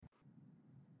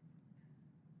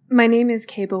My name is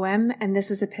Kboem, and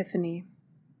this is Epiphany.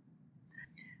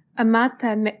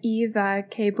 Amata me'iva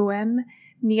Kboem,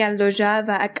 nia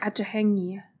lojava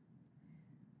akachahengi.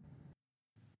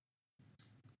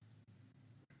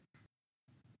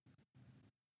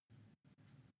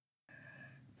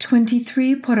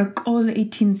 (23 Porokol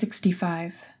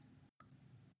 1865).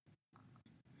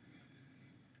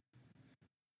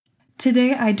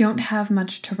 Today I don't have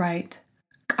much to write.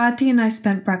 Kati and I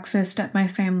spent breakfast at my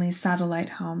family's satellite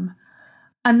home.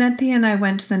 Annette and I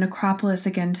went to the necropolis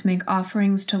again to make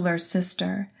offerings to Lur's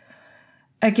sister,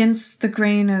 against the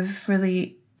grain of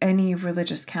really any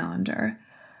religious calendar.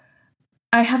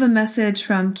 I have a message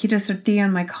from Kita Surti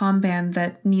on my comm band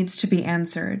that needs to be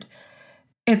answered.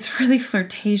 It's really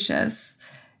flirtatious.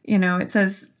 It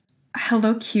says,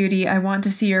 "Hello, cutie, I want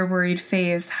to see your worried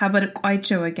face. How about a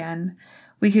Kwaicho again?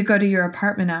 We could go to your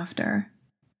apartment after."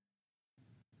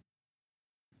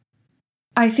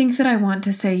 I think that I want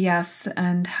to say yes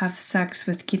and have sex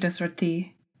with Kita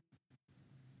Surti.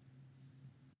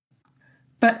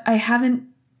 But I haven't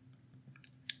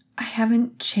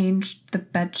changed the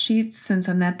bed sheets since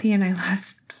Annette and I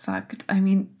last fucked.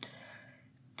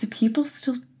 Do people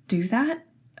still do that?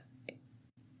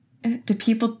 Do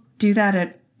people do that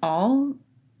at all?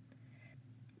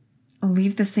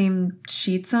 Leave the same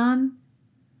sheets on?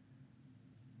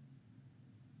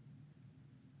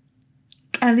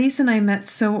 Elise and I met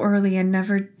so early and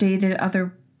never dated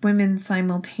other women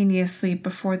simultaneously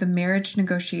before the marriage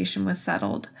negotiation was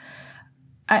settled.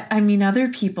 Other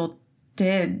people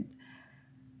did.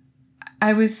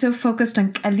 I was so focused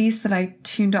on Elise that I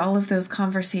tuned all of those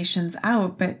conversations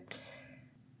out, but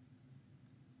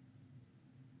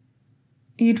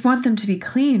you'd want them to be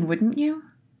clean, wouldn't you?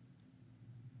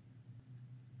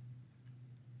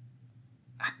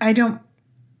 I don't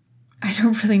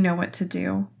really know what to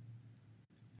do.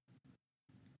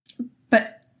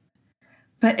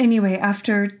 But anyway,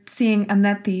 after seeing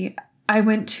Annette, I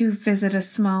went to visit a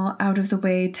small,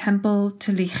 out-of-the-way temple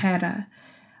to Ligera.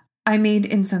 I made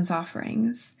incense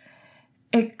offerings.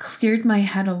 It cleared my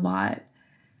head a lot.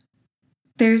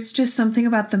 There's just something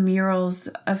about the murals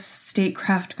of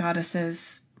statecraft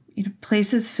goddesses,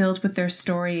 places filled with their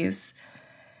stories,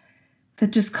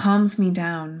 that just calms me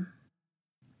down.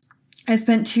 I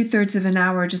spent 2/3 of an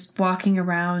hour just walking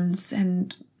around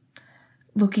and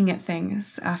looking at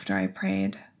things after I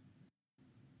prayed.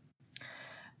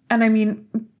 And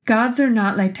gods are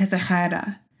not like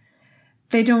Tezahara.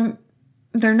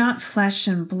 They're not flesh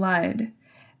and blood.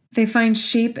 They find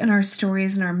shape in our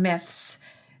stories and our myths,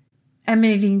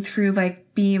 emanating through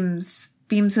like beams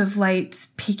of light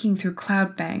peeking through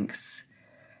cloud banks.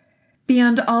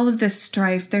 Beyond all of this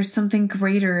strife, there's something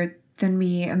greater than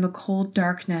me and the cold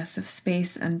darkness of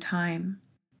space and time.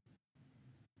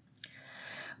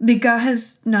 Liga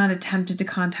has not attempted to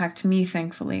contact me,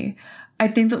 thankfully. I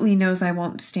think that Lee knows I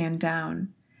won't stand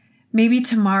down. Maybe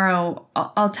tomorrow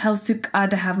I'll tell Suk'a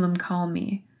to have them call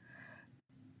me.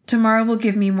 Tomorrow will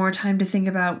give me more time to think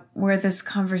about where this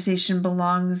conversation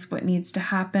belongs, what needs to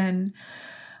happen.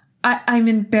 I'm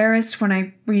embarrassed when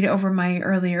I read over my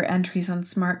earlier entries on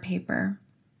Smart Paper.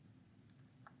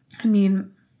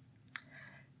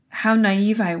 How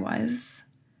naive I was.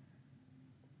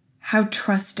 How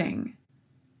trusting.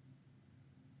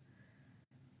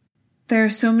 There are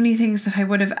so many things that I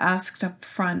would have asked up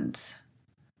front.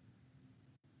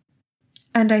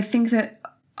 And I think that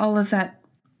all of that...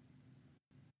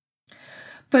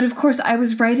 But of course, I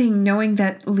was writing knowing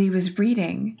that Lee was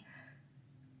reading.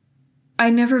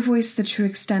 I never voiced the true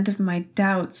extent of my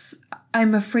doubts.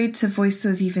 I'm afraid to voice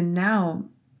those even now,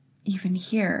 even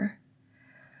here.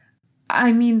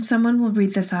 Someone will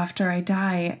read this after I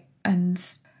die, and...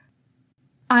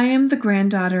 I am the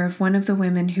granddaughter of one of the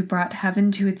women who brought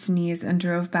heaven to its knees and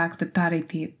drove back the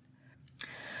Taritit.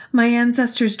 My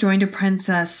ancestors joined a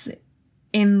princess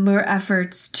in their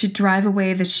efforts to drive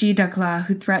away the Shidakla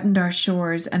who threatened our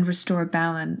shores and restore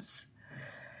balance.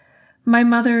 My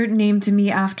mother named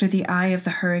me after the eye of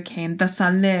the hurricane, the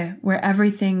Saleh, where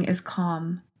everything is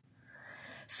calm.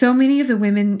 So many of the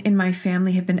women in my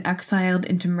family have been exiled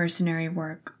into mercenary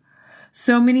work.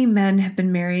 So many men have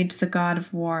been married to the god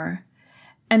of war.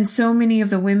 And so many of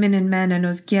the women and men in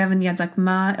Ozgiev and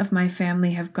Yazakma of my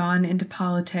family have gone into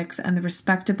politics and the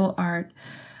respectable art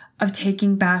of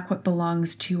taking back what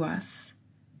belongs to us.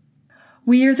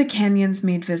 We are the canyons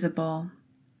made visible.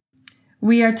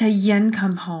 We are Tayen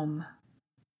come home.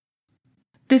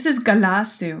 This is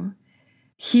Galasu.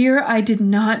 Here I did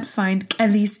not find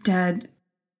Elise dead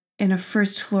in a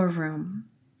first-floor room.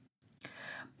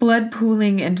 Blood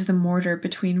pooling into the mortar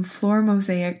between floor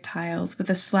mosaic tiles with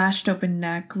a slashed open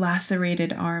neck,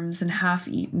 lacerated arms, and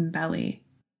half-eaten belly.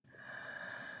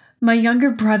 My younger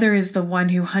brother is the one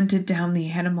who hunted down the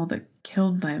animal that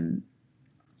killed Lim,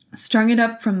 strung it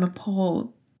up from the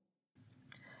pole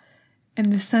in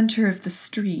the center of the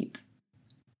street.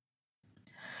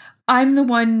 I'm the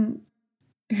one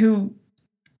who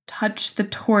touched the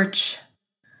torch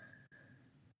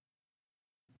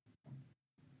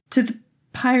to the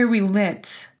pyre we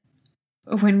lit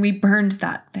when we burned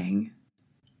that thing.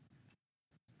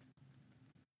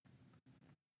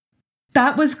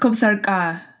 That was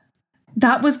Kobzar-Ka.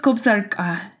 That was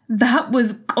Kobzar-Ka. That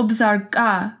was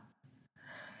Kobzar-Ka.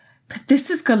 But this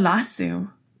is Galasu.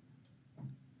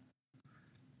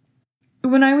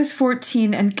 When I was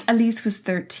 14 and Elise was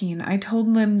 13, I told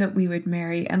Lim that we would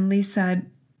marry, and Lee said,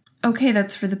 "Okay,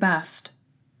 that's for the best."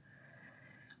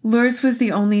 Lourdes was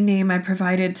the only name I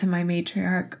provided to my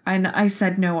matriarch, and I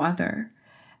said no other.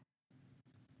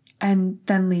 And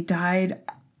then Lee died.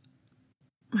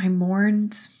 I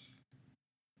mourned.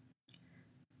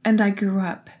 And I grew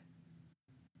up.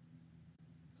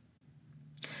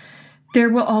 There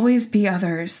will always be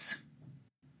others.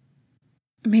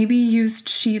 Maybe used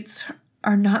sheets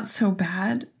are not so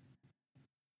bad.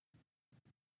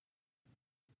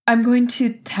 I'm going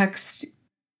to text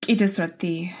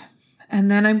Idisrati, and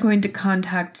then I'm going to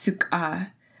contact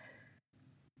Suk'a.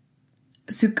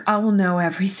 Suk'a will know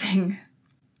everything.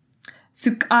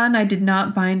 Suk'a and I did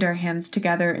not bind our hands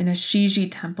together in a Shiji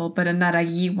temple, but a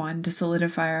Narayi one to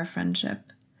solidify our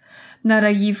friendship.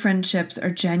 Narayi friendships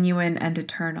are genuine and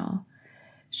eternal.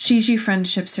 Shiji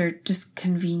friendships are just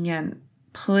convenient,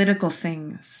 political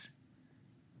things.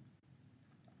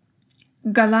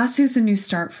 Galasu's a new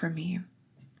start for me.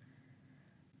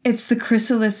 It's the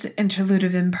chrysalis interlude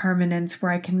of impermanence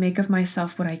where I can make of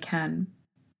myself what I can.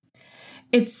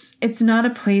 It's not a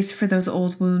place for those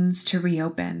old wounds to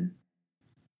reopen.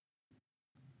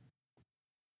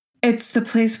 It's the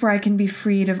place where I can be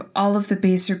freed of all of the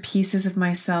baser pieces of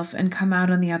myself and come out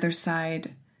on the other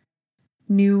side,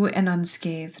 new and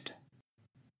unscathed.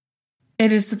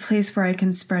 It is the place where I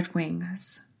can spread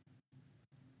wings.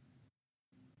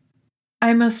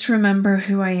 I must remember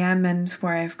who I am and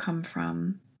where I have come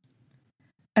from.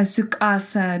 As Suk'a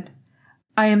said,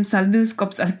 I am Salus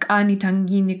Kobzar-Ka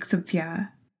Tanginik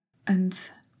Subya, and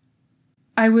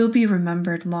I will be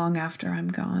remembered long after I'm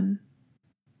gone.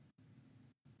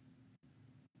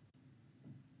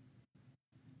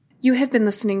 You have been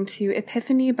listening to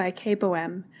Epiphany by Kay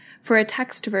Boehm. For a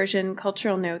text version,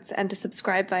 cultural notes, and to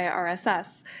subscribe via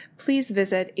RSS, please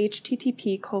visit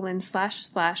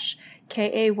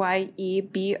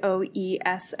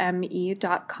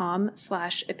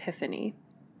http://kayeboesme.com/epiphany.